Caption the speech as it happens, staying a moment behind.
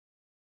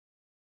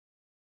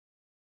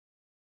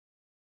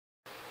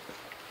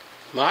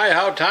My,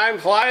 how time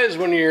flies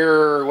when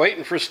you're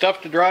waiting for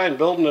stuff to dry and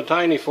building a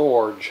tiny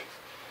forge.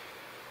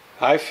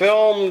 I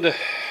filmed,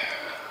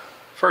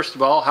 first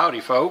of all, howdy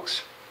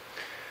folks.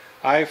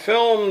 I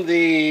filmed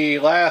the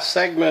last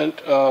segment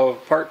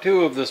of part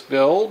 2 of this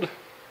build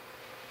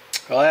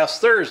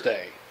last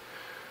Thursday.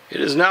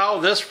 It is now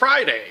this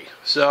Friday,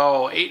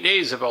 so 8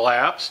 days have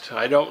elapsed.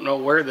 I don't know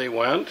where they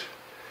went.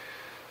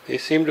 They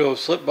seem to have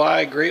slipped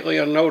by greatly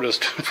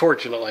unnoticed,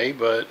 unfortunately,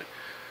 but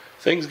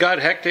things got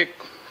hectic.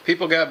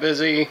 People got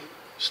busy,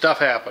 stuff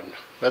happened.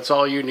 That's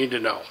all you need to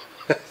know.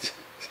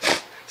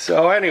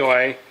 So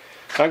anyway,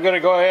 I'm going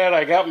to go ahead.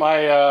 I got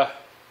my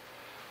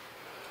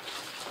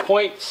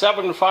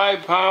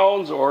 0.75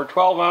 pounds or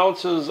 12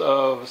 ounces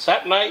of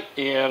satinite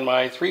and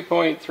my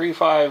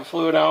 3.35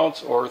 fluid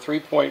ounce or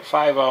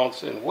 3.5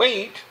 ounce in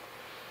weight,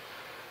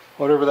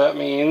 whatever that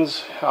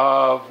means,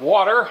 of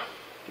water.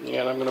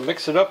 And I'm going to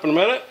mix it up in a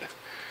minute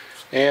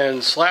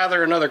and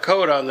slather another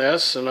coat on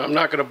this, and I'm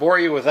not going to bore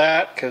you with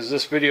that because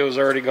this video has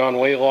already gone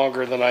way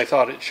longer than I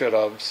thought it should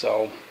have.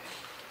 So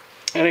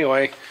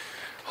anyway,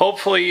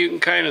 hopefully you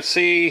can kind of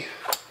see.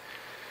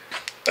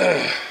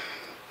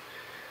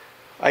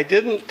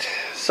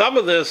 Some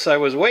of this I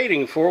was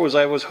waiting for was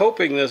I was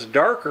hoping this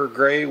darker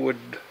gray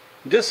would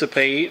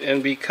dissipate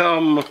and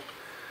become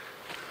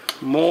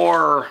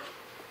more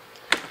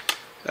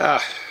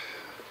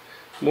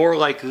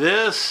like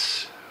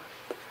this.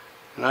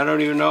 And I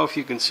don't even know if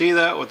you can see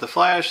that with the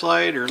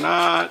flashlight or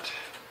not.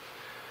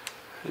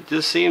 It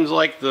just seems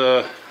like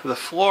the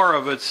floor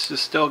of it's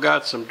just still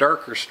got some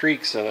darker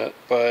streaks in it,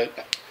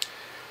 but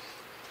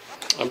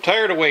I'm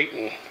tired of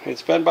waiting.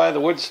 It's been by the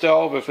wood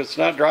stove. If it's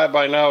not dry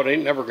by now, it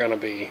ain't never gonna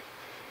be.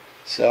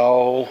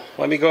 So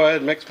let me go ahead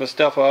and mix my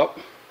stuff up.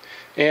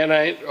 And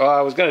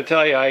I was gonna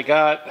tell you, I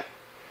got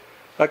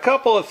a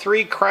couple of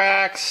 3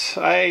 cracks.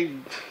 I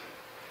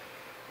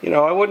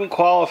wouldn't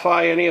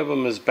qualify any of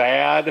them as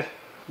bad,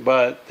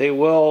 but they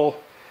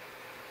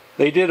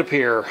did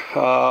appear.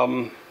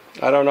 I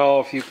don't know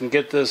if you can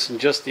get this in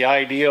just the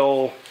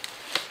ideal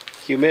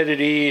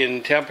humidity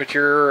and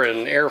temperature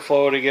and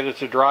airflow to get it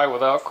to dry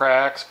without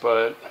cracks,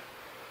 but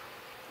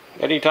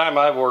anytime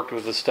I've worked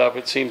with this stuff,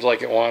 it seems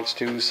like it wants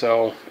to.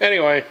 So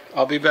anyway,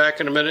 I'll be back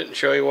in a minute and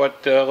show you what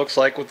it looks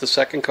like with the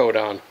second coat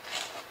on.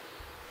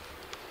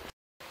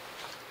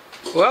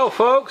 Well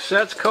folks,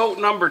 that's coat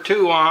number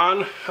 2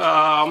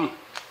 on.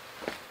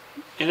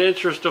 In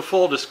interest of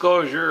full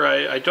disclosure,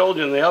 I told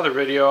you in the other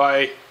video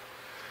I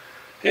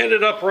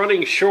ended up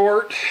running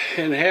short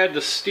and had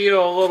to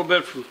steal a little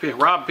bit from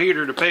rob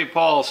Peter to pay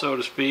Paul, so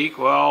to speak.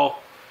 Well,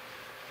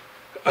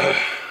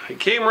 it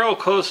came real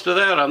close to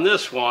that on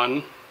this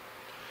one.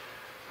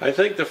 I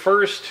think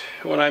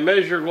when I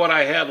measured what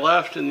I had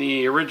left in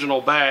the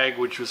original bag,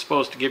 which was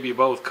supposed to give you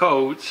both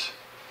coats,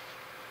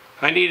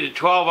 I needed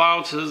 12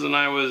 ounces and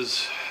I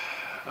was,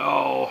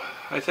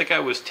 I think I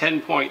was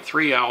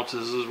 10.3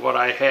 ounces is what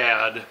I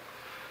had.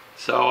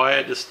 So I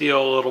had to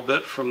steal a little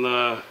bit from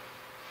the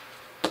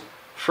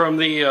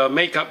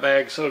makeup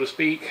bag, so to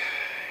speak.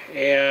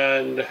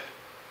 And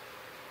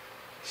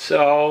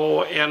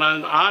so,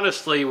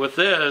 honestly with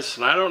this,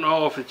 and I don't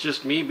know if it's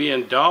just me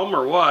being dumb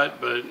or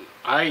what, but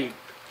I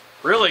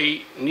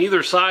really,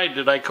 neither side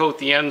did I coat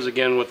the ends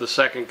again with the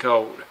second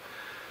coat.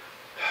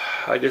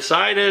 I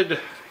decided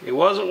it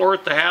wasn't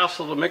worth the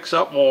hassle to mix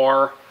up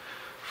more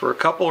for a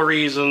couple of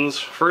reasons.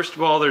 First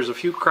of all, there's a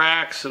few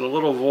cracks and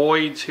little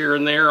voids here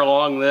and there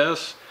along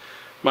this.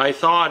 My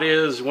thought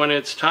is when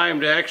it's time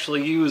to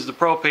actually use the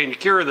propane to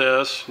cure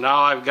this,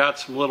 now I've got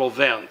some little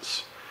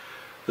vents.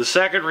 The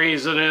second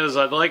reason is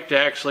I'd like to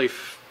actually,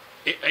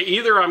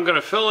 either I'm going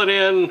to fill it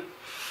in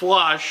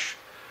flush.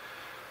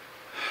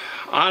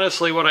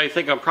 Honestly, what I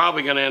think I'm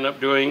probably going to end up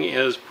doing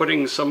is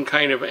putting some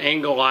kind of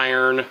angle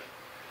iron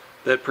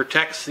that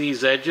protects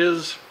these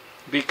edges,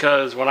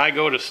 because when I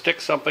go to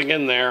stick something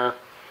in there,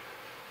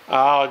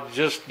 I'll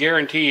just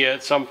guarantee you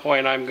at some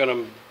point I'm going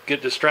to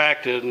get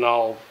distracted and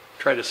I'll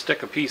try to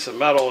stick a piece of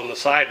metal in the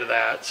side of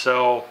that.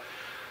 So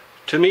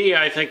to me,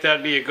 I think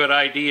that'd be a good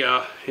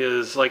idea,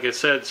 is like I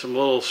said, some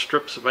little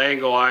strips of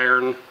angle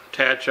iron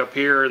attach up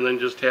here and then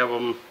just have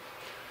them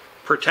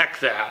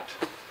protect that.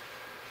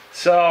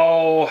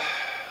 So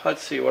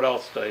let's see, what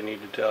else do I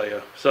need to tell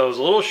you? So it was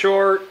a little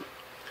short,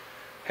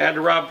 had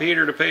to rob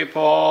Peter to pay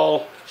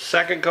Paul.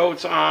 Second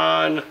coat's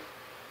on.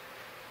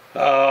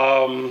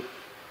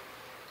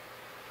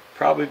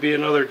 Probably be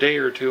another day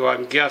or two,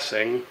 I'm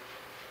guessing,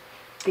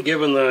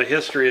 given the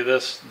history of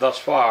this thus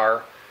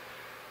far.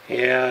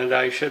 And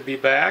I should be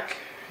back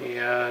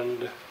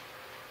and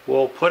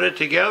we'll put it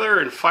together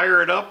and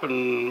fire it up,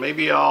 and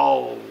maybe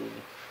I'll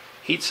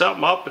heat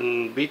something up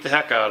and beat the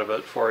heck out of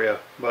it for you.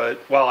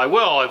 But, well, I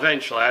will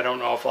eventually. I don't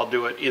know if I'll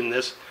do it in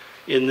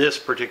this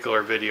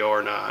particular video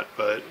or not,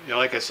 but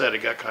like I said,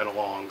 it got kind of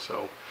long.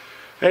 So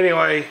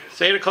anyway,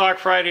 it's 8 o'clock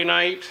Friday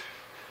night.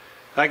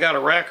 I got a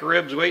rack of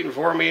ribs waiting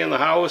for me in the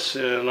house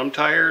and I'm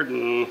tired,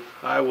 and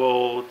I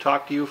will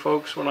talk to you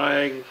folks when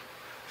I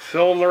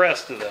film the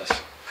rest of this.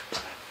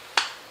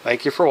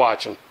 Thank you for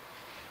watching.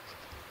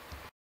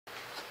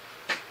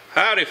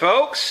 Howdy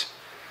folks.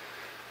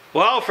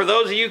 Well, for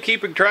those of you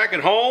keeping track at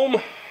home,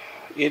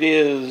 it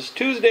is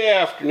Tuesday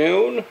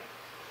afternoon.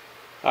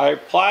 I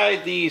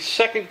applied the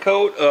second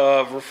coat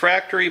of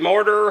refractory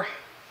mortar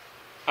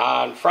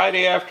on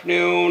Friday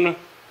afternoon.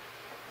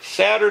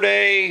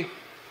 Saturday,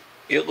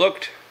 it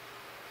looked,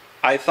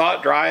 I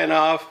thought, dry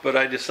enough, but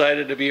I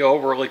decided to be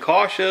overly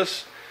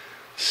cautious.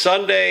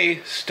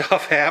 Sunday,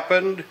 stuff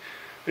happened,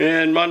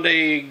 and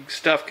Monday,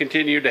 stuff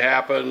continued to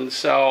happen,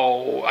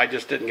 so I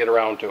just didn't get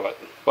around to it.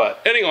 But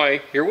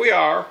anyway, here we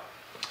are.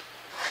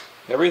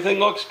 Everything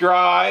looks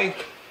dry.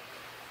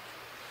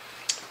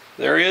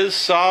 There is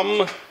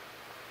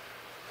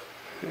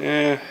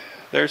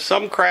there's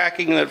some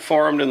cracking that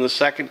formed in the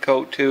second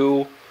coat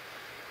too,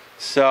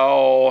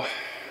 so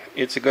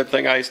it's a good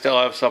thing I still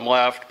have some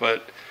left.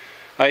 But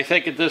I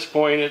think at this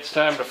point it's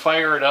time to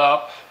fire it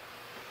up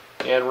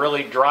and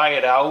really dry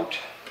it out,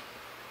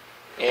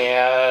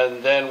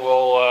 and then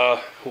we'll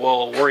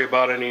worry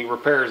about any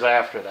repairs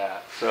after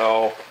that.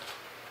 So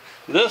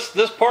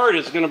this part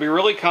is going to be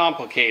really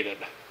complicated.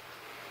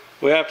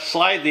 We have to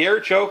slide the air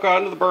choke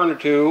onto the burner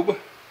tube.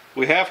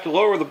 We have to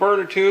lower the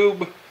burner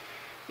tube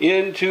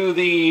into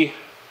the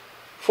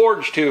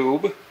forge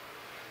tube,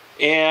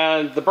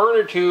 and the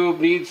burner tube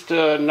needs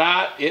to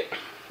it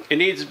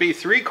needs to be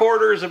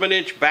 3/4 of an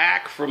inch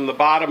back from the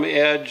bottom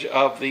edge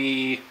of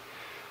the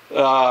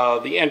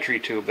entry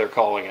tube, they're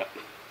calling it.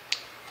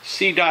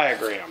 See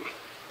diagram.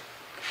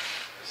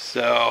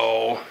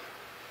 So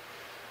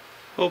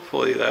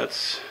hopefully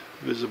that's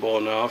visible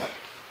enough.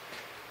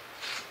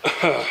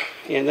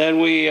 And then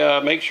we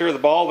make sure the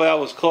ball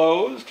valve is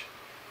closed,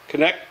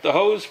 connect the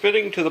hose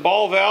fitting to the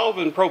ball valve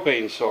and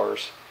propane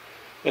source.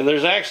 And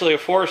there's actually a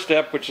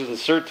 4-step, which is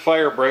insert the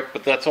fire brick,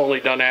 but that's only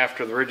done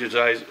after the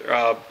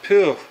rigidizer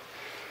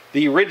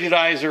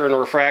and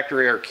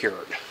refractory are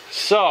cured.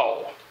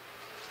 So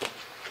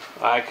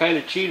I kind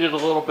of cheated a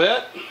little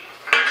bit,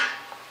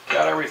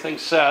 got everything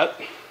set.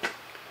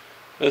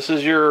 This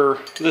is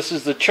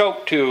the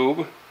choke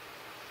tube,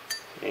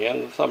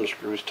 and the thumb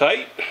screw's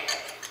tight.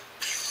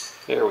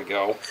 There we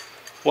go.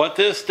 What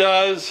this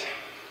does,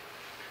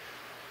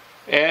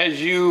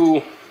 as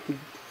you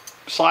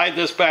slide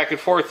this back and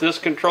forth, this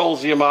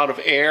controls the amount of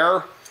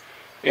air,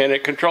 and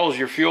it controls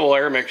your fuel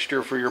air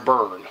mixture for your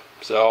burn.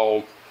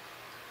 So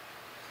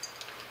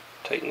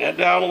tighten that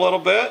down a little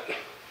bit.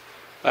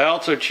 I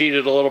also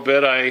cheated a little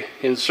bit. I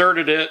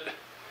inserted it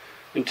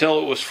until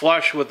it was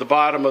flush with the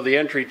bottom of the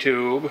entry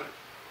tube,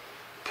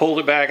 pulled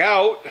it back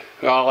out.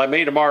 Well, I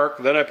made a mark,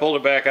 then I pulled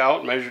it back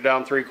out, measured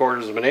down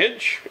 3/4 of an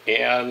inch,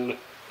 and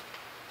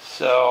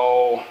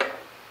so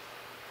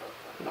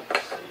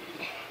let's see.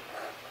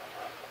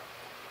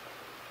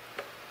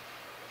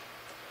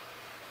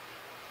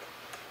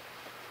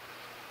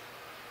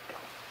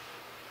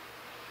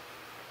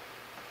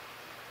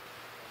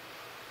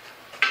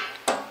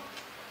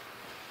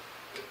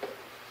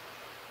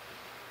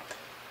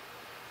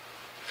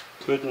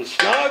 Good and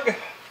snug.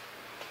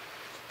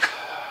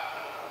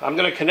 I'm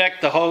going to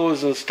connect the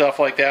hose and stuff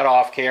like that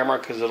off camera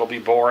because it'll be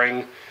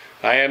boring.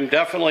 I am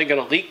definitely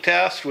going to leak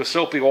test with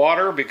soapy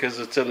water because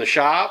it's in the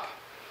shop,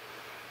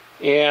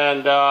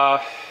 and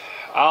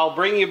I'll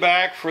bring you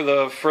back for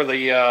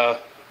the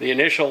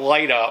initial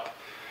light up.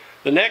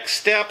 The next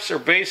steps are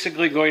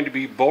basically going to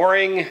be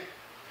boring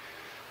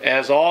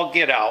as all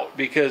get out,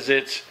 because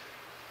it's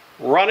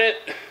run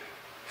it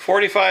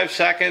 45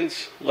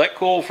 seconds, let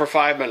cool for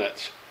 5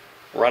 minutes.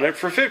 Run it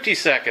for 50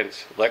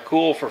 seconds, let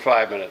cool for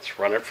 5 minutes,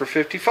 run it for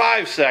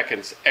 55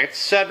 seconds,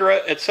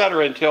 etc.,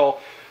 etc., until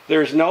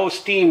there's no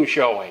steam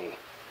showing.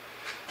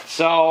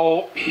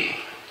 So,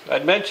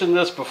 I'd mentioned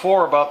this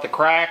before about the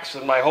cracks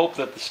and my hope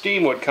that the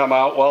steam would come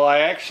out. Well,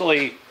 I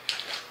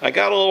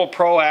got a little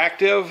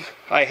proactive.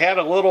 I had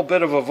a little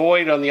bit of a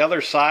void on the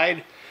other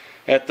side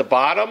at the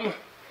bottom,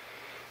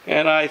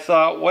 and I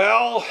thought,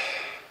 well,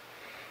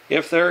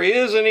 if there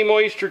is any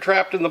moisture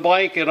trapped in the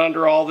blanket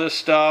under all this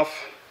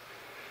stuff,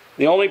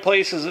 the only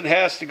places it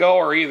has to go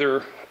are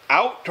either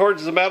out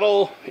towards the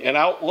metal and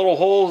out little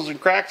holes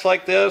and cracks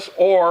like this,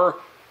 or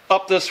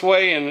up this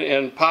way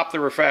and pop the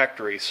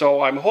refractory.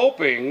 So I'm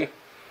hoping,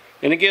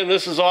 and again,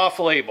 this is off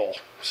label,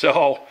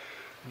 so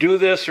do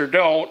this or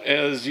don't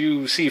as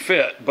you see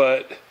fit,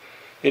 but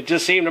it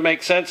just seemed to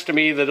make sense to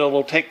me that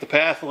it'll take the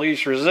path of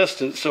least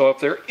resistance. So if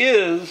there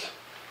is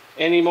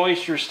any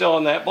moisture still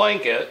in that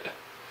blanket,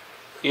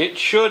 it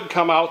should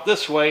come out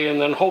this way, and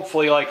then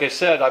hopefully, like I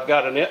said, I've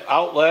got an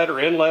outlet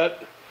or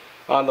inlet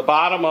on the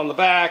bottom, on the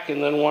back,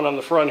 and then one on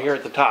the front here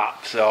at the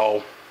top.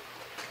 So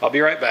I'll be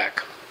right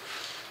back.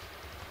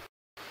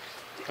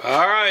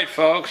 Alright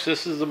folks,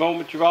 this is the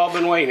moment you've all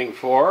been waiting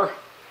for.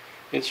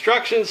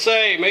 Instructions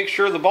say make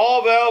sure the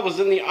ball valve is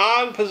in the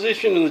on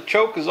position and the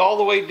choke is all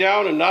the way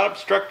down and not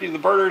obstructing the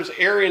burner's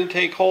air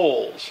intake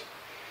holes.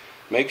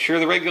 Make sure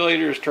the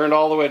regulator is turned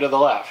all the way to the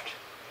left.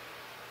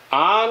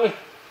 On,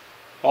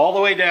 all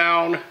the way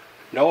down,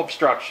 no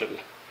obstruction.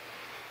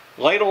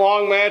 Light a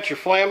long match or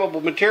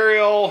flammable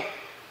material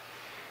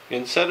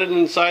and set it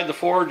inside the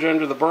forge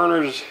under the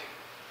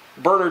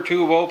burner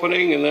tube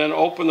opening, and then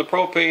open the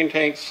propane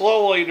tank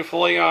slowly to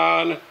fully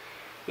on.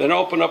 Then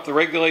open up the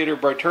regulator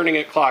by turning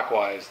it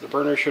clockwise. The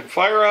burner should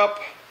fire up.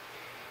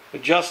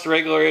 Adjust the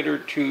regulator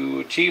to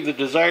achieve the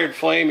desired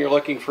flame. You're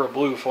looking for a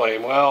blue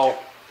flame.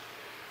 Well,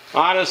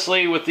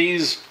 honestly, with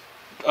these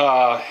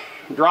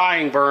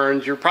drying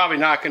burns, you're probably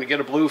not going to get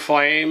a blue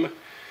flame.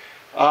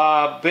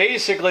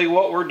 Basically,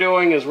 what we're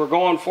doing is we're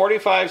going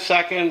 45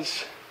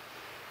 seconds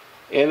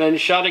and then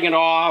shutting it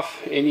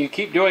off, and you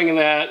keep doing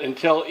that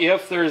until,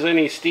 if there's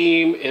any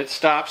steam, it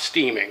stops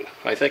steaming.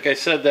 I think I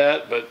said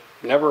that, but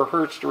never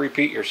hurts to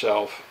repeat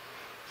yourself.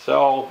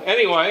 So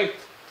anyway,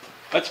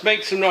 let's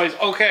make some noise.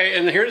 Okay,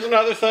 and here's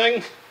another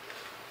thing.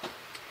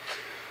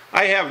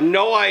 I have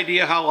no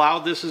idea how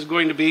loud this is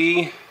going to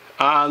be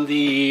on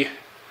the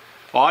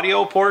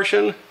audio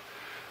portion.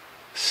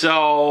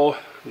 So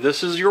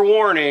this is your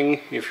warning.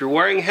 If you're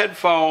wearing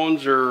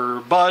headphones or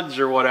buds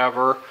or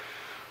whatever,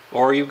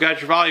 or you've got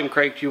your volume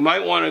cranked, you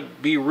might want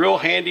to be real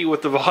handy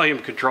with the volume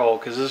control,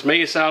 because this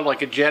may sound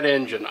like a jet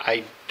engine.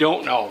 I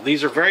don't know.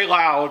 These are very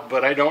loud,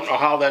 but I don't know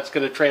how that's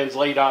going to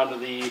translate onto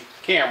the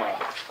camera.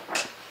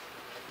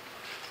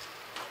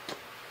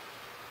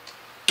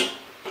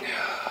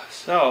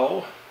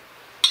 So,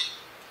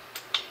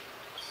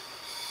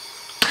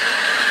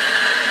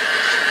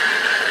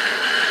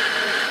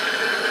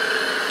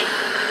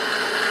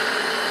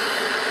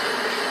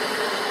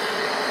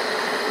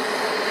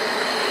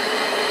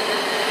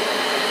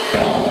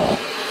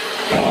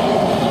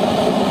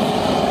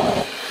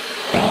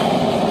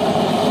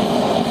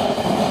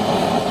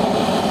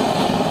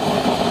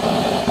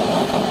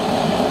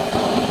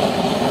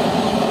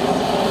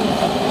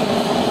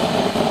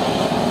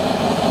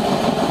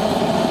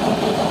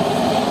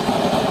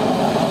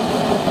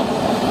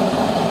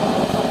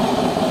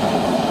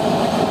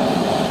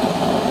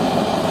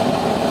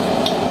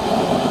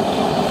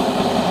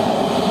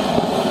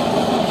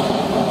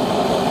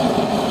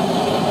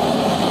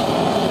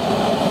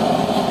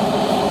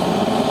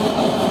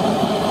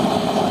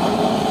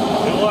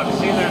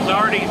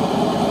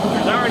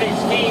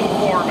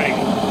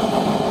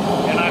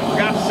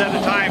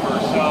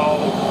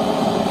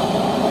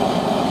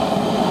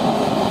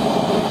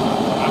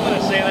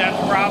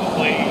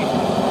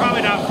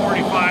 probably not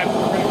 45. We're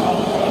going to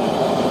call it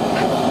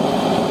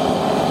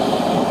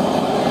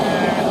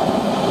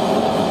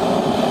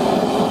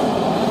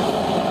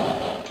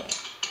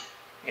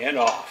good. And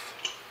off.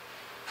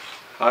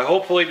 I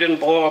hopefully didn't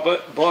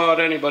blow out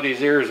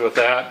anybody's ears with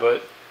that,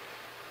 but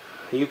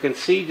you can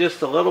see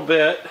just a little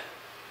bit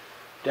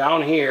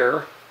down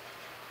here.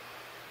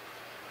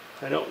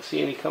 I don't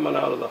see any coming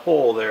out of the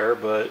hole there,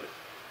 but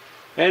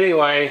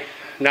anyway,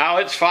 now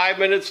it's 5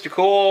 minutes to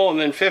cool, and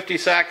then 50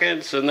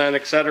 seconds, and then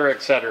etc.,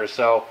 etc.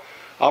 So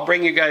I'll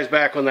bring you guys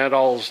back when that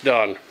all's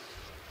done.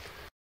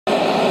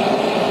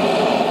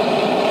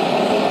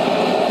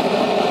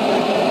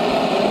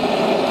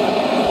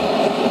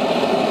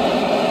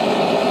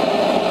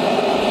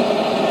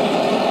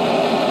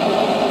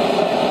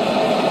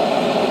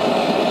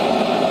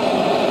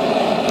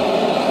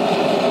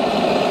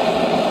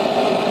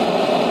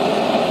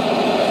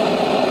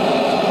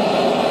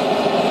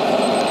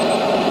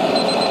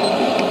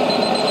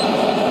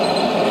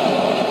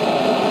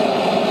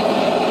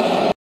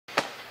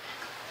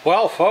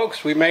 Well,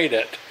 folks, we made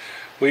it.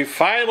 We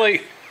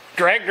finally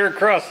dragged her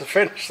across the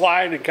finish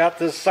line and got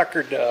this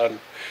sucker done.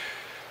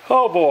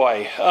 Oh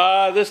boy,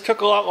 this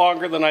took a lot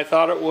longer than I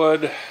thought it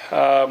would,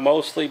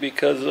 mostly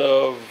because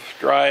of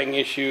drying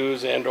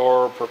issues and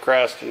or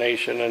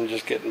procrastination and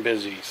just getting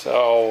busy.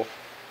 So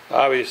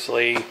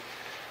obviously,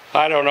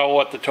 I don't know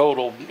what the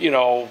total,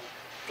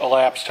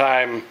 elapsed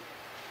time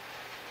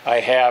I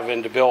have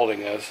into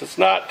building this. It's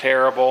not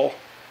terrible.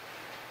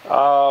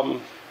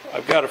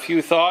 I've got a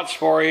few thoughts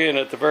for you, and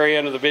at the very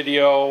end of the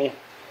video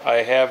I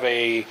have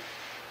a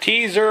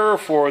teaser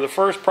for the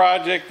first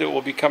project that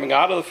will be coming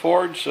out of the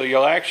forge, so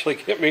you'll actually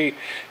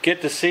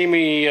get to see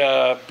me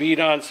beat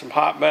on some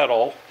hot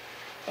metal.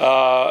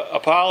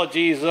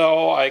 Apologies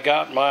though, I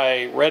got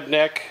my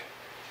redneck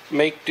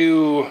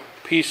make-do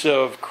piece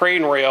of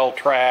crane rail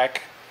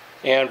track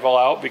anvil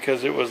out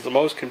because it was the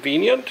most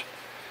convenient.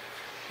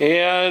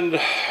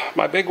 And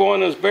my big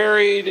one is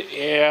buried,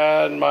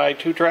 and my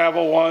two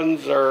travel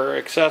ones are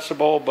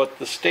accessible, but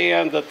the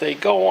stand that they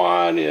go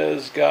on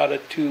is got a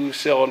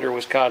 2-cylinder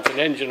Wisconsin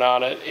engine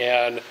on it,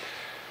 and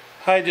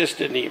I just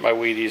didn't eat my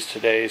Wheaties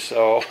today,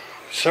 so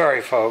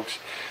sorry folks.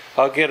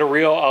 I'll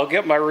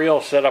get my reel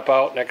set up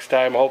out next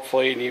time,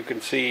 hopefully, and you can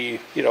see,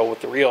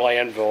 with the real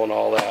anvil and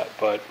all that.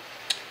 But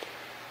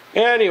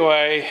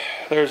anyway,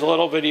 there's a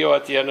little video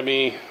at the end of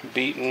me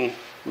beating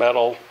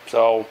metal,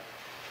 so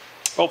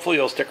hopefully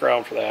you'll stick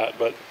around for that.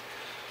 But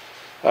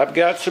I've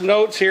got some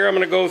notes here I'm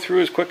going to go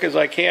through as quick as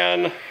I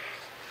can.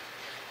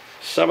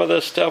 Some of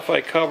this stuff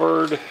I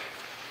covered.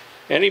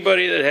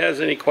 Anybody that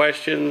has any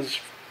questions,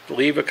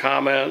 leave a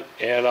comment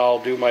and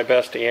I'll do my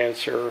best to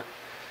answer.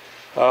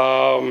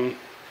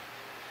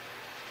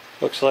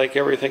 Looks like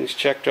everything's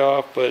checked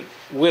off, but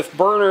with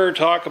burner,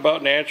 talk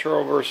about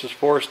natural versus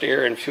forced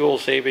air and fuel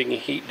saving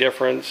heat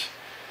difference.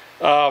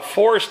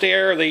 Forced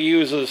air, they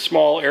use a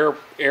small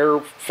air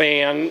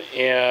fan,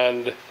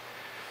 and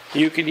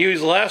you can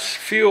use less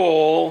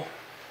fuel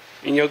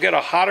and you'll get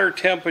a hotter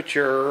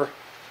temperature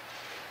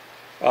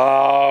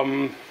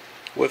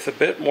with a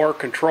bit more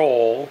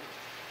control.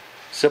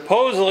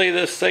 Supposedly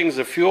this thing's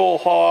a fuel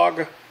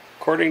hog,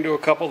 according to a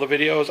couple of the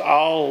videos.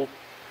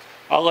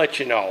 I'll let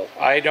you know.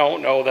 I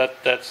don't know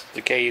that that's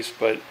the case,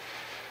 but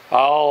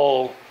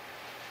I'll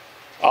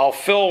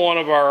fill one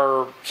of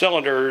our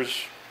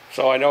cylinders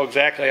so I know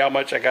exactly how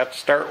much I got to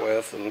start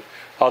with, and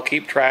I'll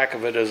keep track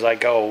of it as I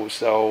go.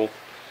 So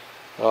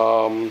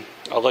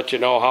I'll let you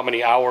know how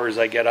many hours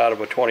I get out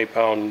of a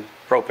 20-pound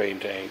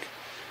propane tank.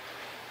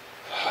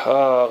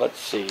 Let's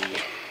see.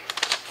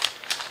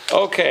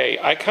 Okay,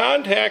 I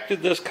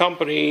contacted this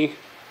company,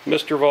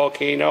 Mr.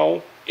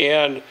 Volcano,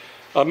 and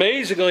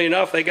amazingly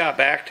enough, they got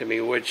back to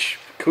me, which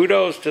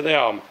kudos to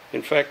them.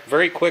 In fact,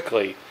 very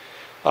quickly.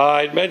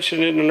 I'd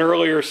mentioned in an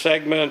earlier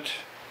segment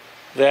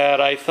that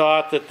I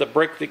thought that the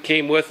brick that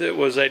came with it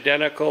was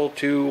identical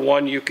to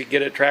one you could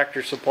get at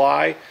Tractor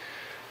Supply.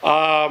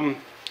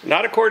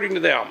 Not according to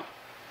them.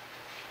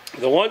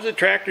 The ones at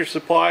Tractor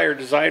Supply are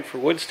designed for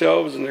wood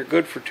stoves and they're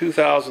good for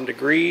 2,000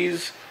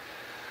 degrees.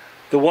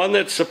 The one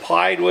that's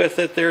supplied with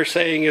it, they're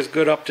saying, is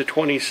good up to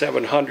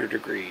 2,700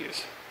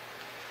 degrees.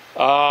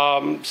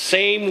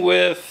 Same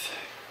with,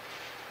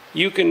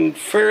 you can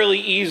fairly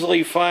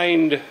easily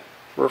find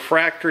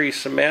refractory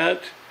cement.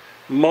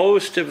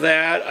 Most of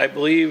that, I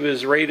believe,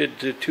 is rated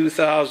to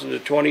 2,000 to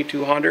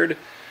 2,200.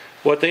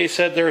 What they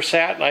said their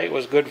Satinite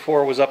was good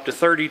for was up to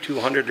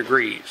 3,200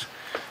 degrees.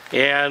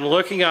 And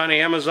looking on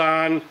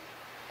Amazon,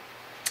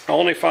 I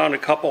only found a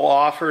couple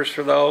offers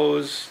for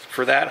those,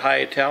 for that high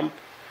a temp.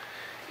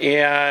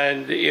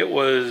 And it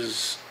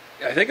was,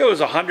 I think it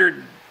was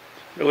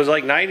it was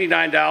like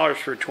 $99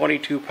 for a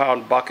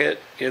 22-pound bucket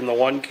in the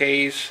one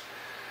case.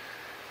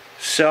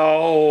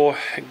 So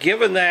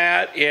given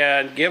that,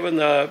 and given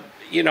the,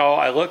 you know,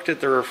 I looked at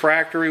the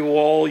refractory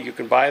wool, you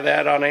can buy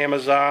that on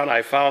Amazon.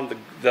 I found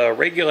the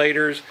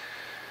regulators.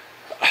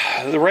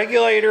 The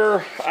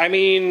regulator, I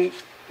mean,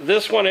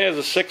 this one has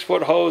a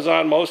 6-foot hose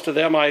on. Most of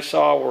them I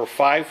saw were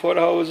 5-foot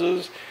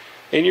hoses.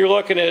 And you're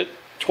looking at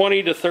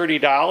 $20 to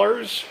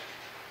 $30.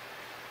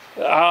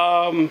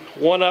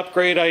 One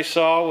upgrade I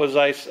saw was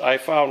I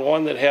found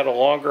one that had a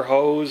longer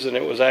hose, and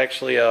it was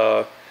actually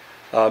a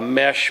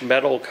mesh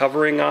metal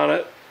covering on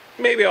it.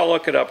 Maybe I'll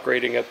look at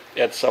upgrading it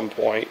at some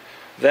point.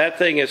 That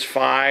thing is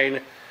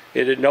fine.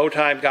 It at no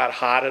time got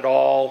hot at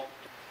all.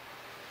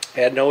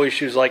 Had no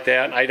issues like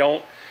that. And I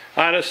don't,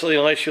 honestly,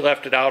 unless you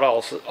left it out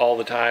all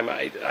the time,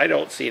 I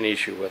don't see an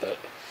issue with it.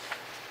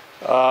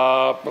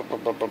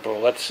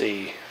 Let's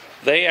see.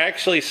 They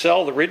actually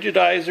sell the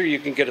rigidizer. You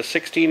can get a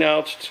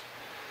 16-ounce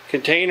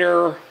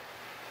container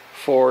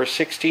for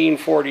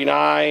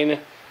 $16.49.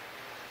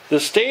 The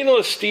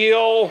stainless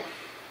steel,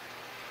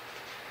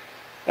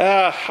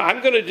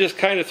 I'm going to just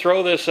kind of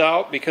throw this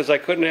out because I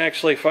couldn't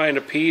actually find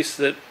a piece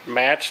that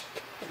matched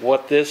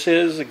what this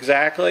is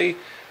exactly.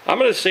 I'm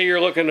going to say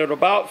you're looking at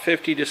about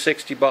 50 to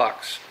 60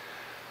 bucks.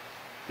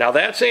 Now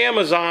that's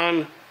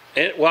Amazon.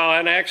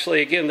 And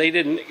actually, again, they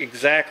didn't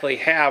exactly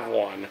have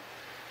one.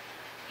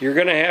 You're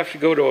going to have to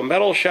go to a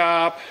metal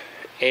shop,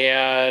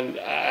 and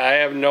I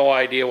have no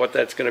idea what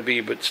that's going to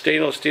be, but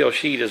stainless steel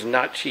sheet is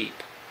not cheap.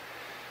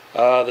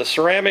 The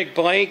ceramic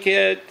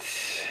blanket,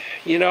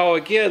 you know,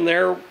 again,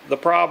 the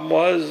problem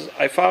was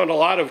I found a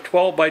lot of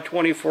 12 by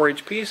 24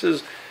 inch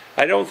pieces.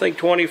 I don't think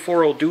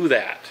 24 will do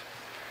that.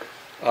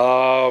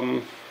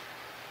 I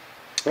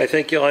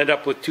think you'll end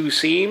up with 2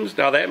 seams.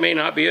 Now that may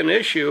not be an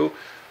issue.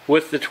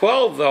 With the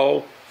 12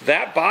 though,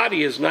 that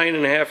body is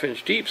 9.5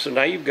 inch deep, so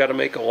now you've got to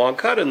make a long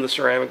cut in the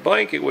ceramic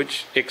blanket,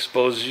 which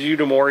exposes you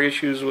to more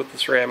issues with the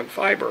ceramic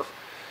fiber.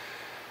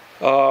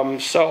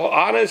 So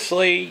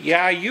honestly,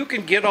 yeah, you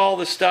can get all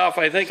the stuff.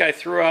 I think I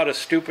threw out a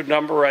stupid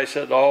number. I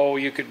said, oh,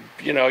 you could,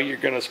 you know, you're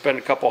going to spend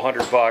a couple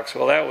 $100.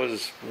 Well, that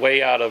was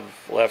way out of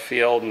left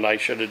field, and I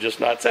should have just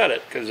not said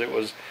it because it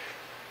was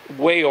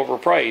way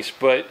overpriced.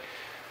 But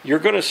you're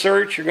going to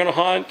search, you're going to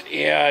hunt,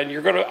 and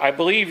you're going to, I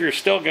believe you're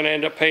still going to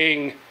end up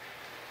paying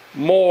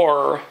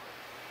more,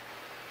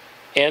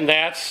 and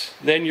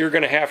then you're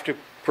going to have to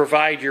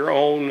provide your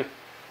own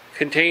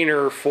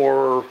container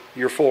for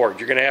your forge.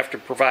 You're going to have to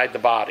provide the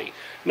body.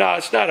 Now,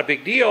 it's not a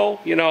big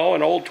deal, you know,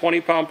 an old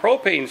 20-pound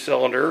propane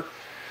cylinder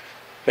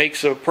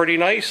makes a pretty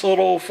nice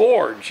little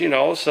forge, you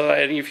know, so,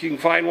 and if you can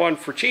find one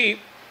for cheap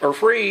or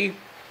free,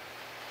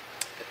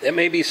 it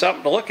may be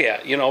something to look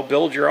at, you know,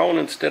 build your own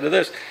instead of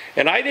this.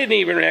 And I didn't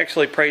even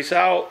actually price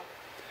out,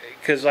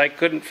 because I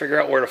couldn't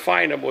figure out where to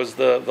find them, was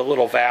the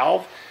little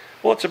valve.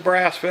 Well, it's a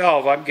brass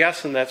valve. I'm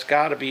guessing that's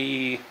got to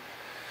be,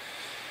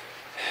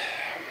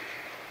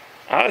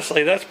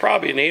 honestly, that's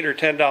probably an $8 or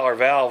 $10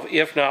 valve,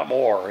 if not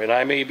more. And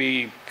I may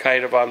be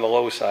kind of on the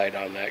low side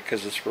on that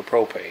because it's for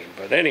propane.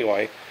 But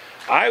anyway,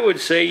 I would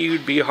say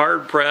you'd be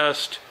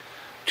hard-pressed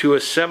to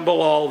assemble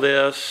all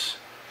this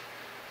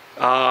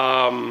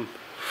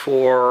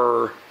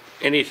for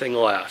anything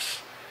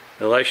less,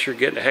 unless you're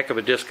getting a heck of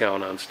a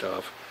discount on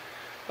stuff.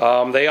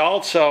 They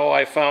also,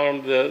 I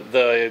found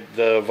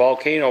the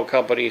Volcano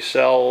company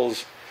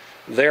sells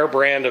their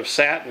brand of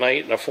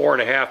satinite in a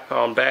 4.5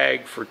 pound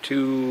bag for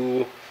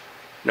 $22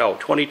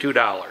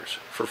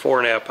 for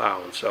 4.5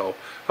 pounds. So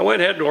I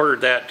went ahead and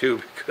ordered that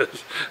too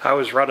because I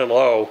was running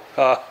low.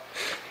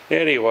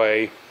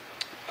 Anyway,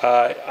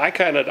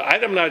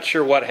 I'm not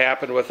sure what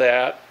happened with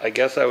that. I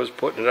guess I was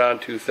putting it on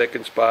too thick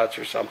in spots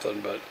or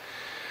something, but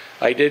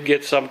I did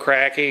get some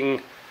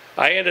cracking.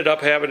 I ended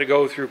up having to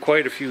go through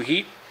quite a few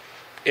heat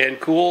and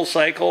cool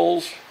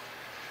cycles.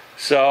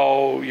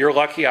 So you're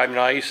lucky I'm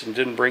nice and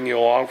didn't bring you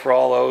along for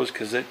all those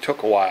because it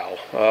took a while.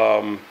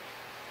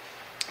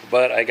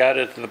 But I got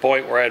it to the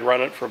point where I'd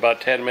run it for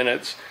about 10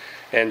 minutes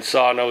and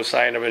saw no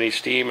sign of any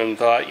steam and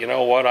thought, you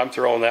know what, I'm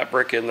throwing that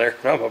brick in there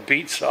and I'm going to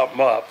beat something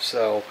up.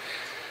 So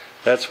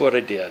that's what I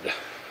did.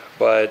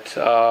 But,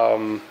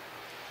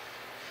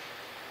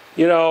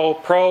 you know,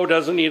 Pro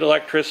doesn't need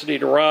electricity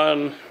to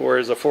run,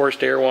 whereas a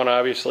forced air one,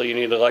 obviously, you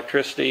need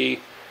electricity.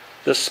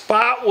 The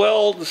spot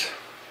welds,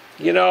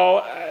 you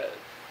know,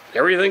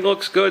 everything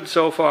looks good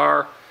so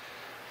far.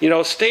 You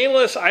know,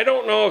 stainless, I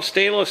don't know if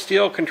stainless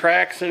steel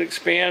contracts and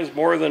expands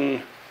more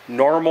than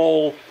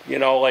normal, you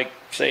know, like,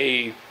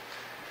 say,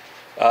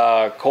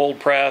 cold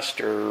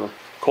pressed or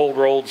cold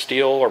rolled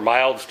steel or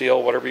mild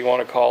steel, whatever you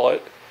want to call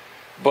it.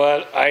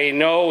 But I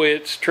know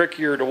it's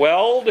trickier to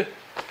weld,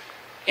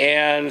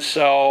 and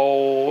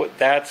so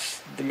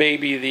that's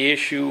maybe the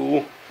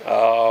issue.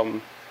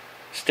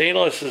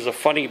 Stainless is a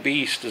funny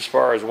beast as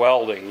far as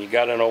welding. You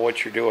got to know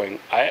what you're doing.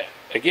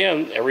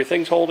 Again,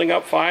 everything's holding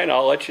up fine.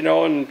 I'll let you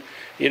know, and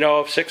you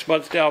know, if 6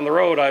 months down the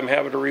road I'm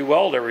having to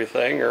re-weld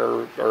everything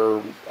or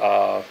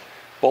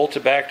bolt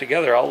it back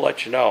together, I'll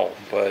let you know.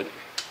 But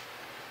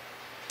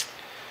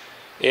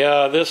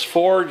yeah, this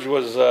forge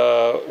was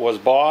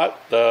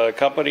bought. The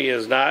company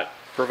has not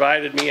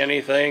provided me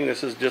anything.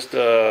 This is just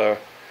a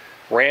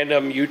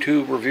random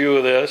YouTube review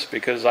of this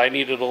because I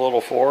needed a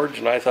little forge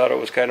and I thought it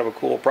was kind of a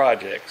cool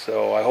project.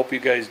 So I hope you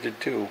guys did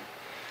too.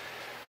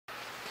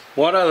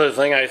 One other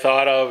thing I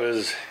thought of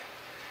is,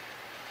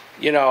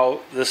 you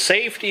know, the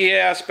safety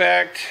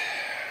aspect.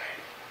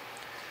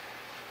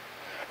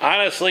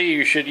 Honestly,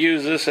 you should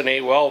use this in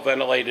a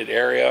well-ventilated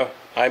area.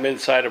 I'm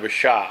inside of a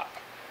shop.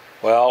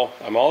 Well,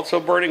 I'm also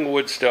burning a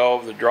wood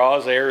stove that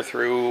draws air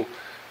through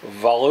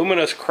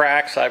voluminous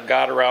cracks I've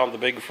got around the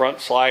big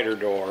front slider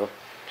door.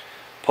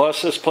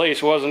 Plus, this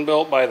place wasn't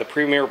built by the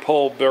premier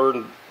pole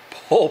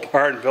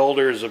barn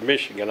builders of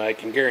Michigan. I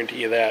can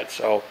guarantee you that.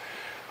 So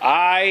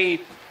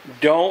I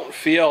don't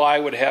feel I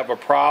would have a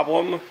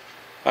problem.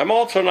 I'm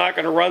also not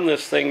going to run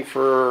this thing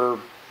for,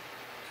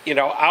 you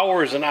know,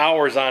 hours and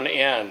hours on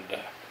end.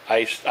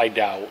 I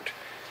doubt.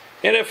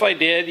 And if I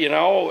did, you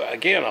know,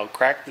 again, I'll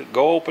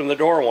go open the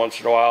door once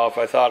in a while if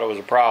I thought it was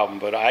a problem.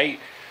 But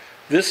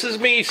this is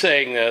me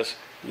saying this.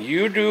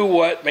 You do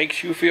what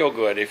makes you feel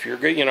good. If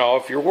you're, you know,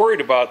 if you're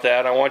worried about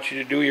that, I want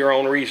you to do your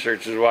own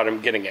research is what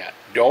I'm getting at.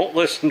 Don't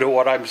listen to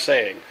what I'm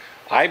saying.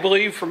 I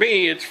believe for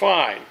me it's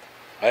fine.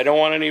 I don't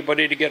want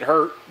anybody to get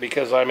hurt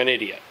because I'm an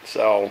idiot.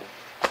 So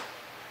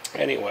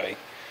anyway,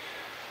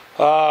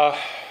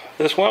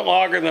 this went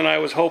longer than I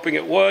was hoping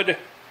it would.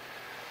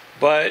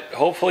 But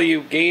hopefully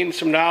you gained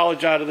some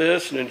knowledge out of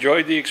this and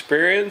enjoyed the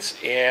experience.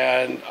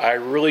 And I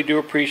really do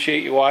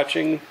appreciate you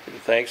watching. And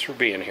thanks for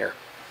being here.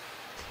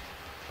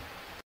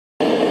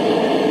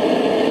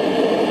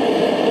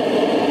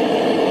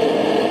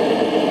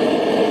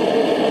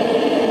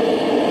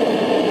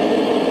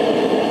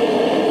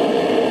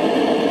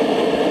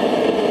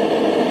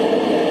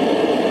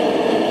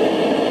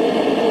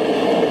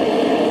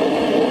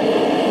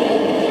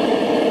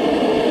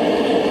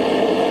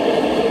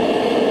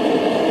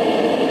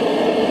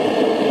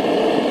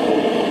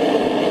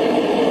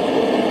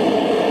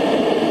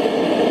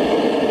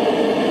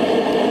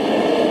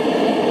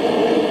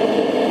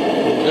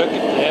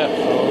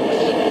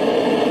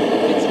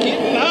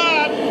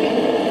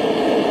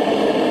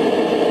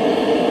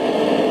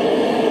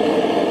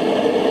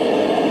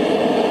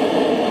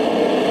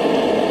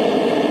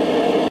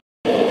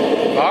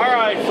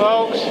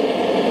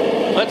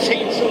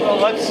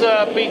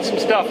 Let's beat some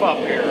stuff up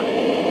here.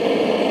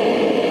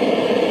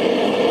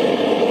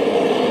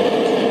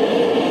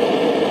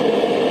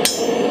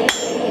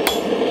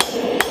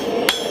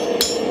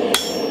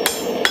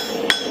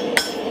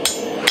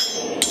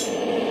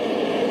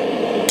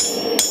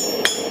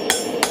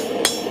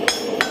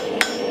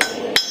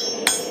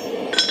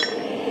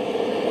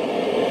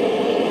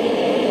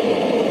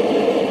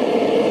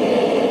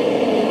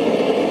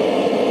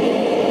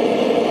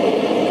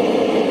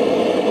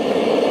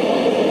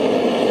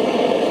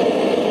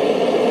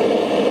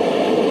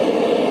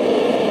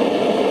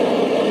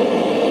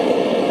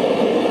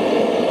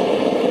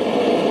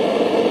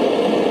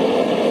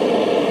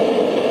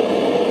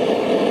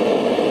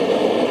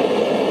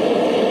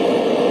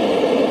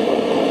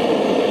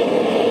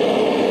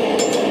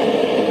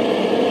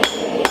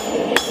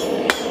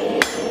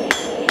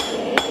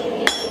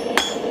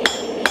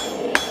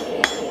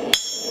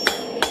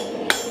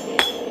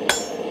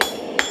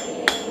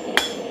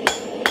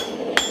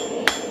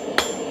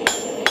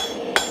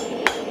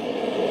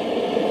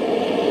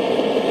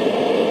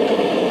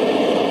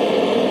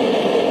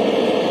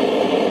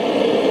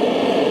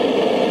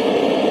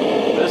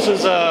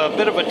 is a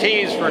bit of a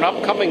tease for an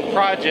upcoming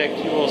project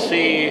you will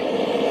see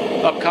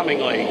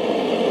upcomingly.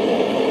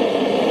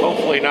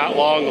 Hopefully not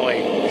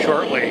longly,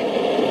 shortly,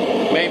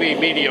 maybe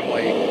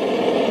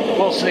mediumly.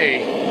 We'll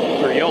see,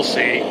 or you'll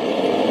see.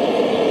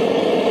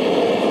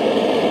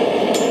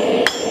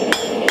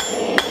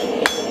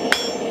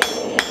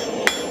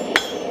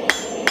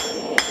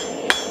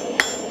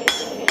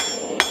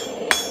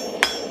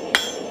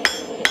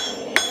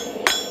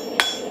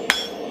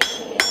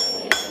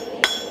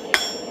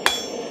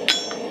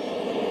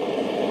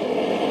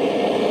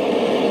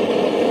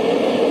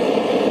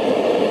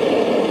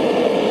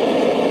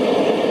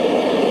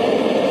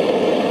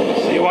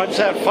 Once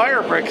that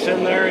fire brick's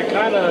in there, it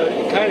kind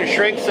of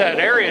shrinks that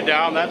area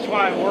down. That's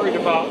why I'm worried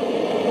about,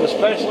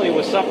 especially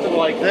with something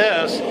like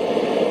this,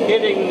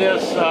 hitting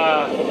this,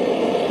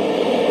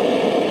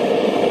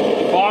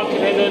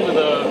 bonking it into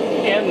the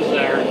ends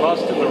there and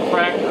busting the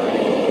refractor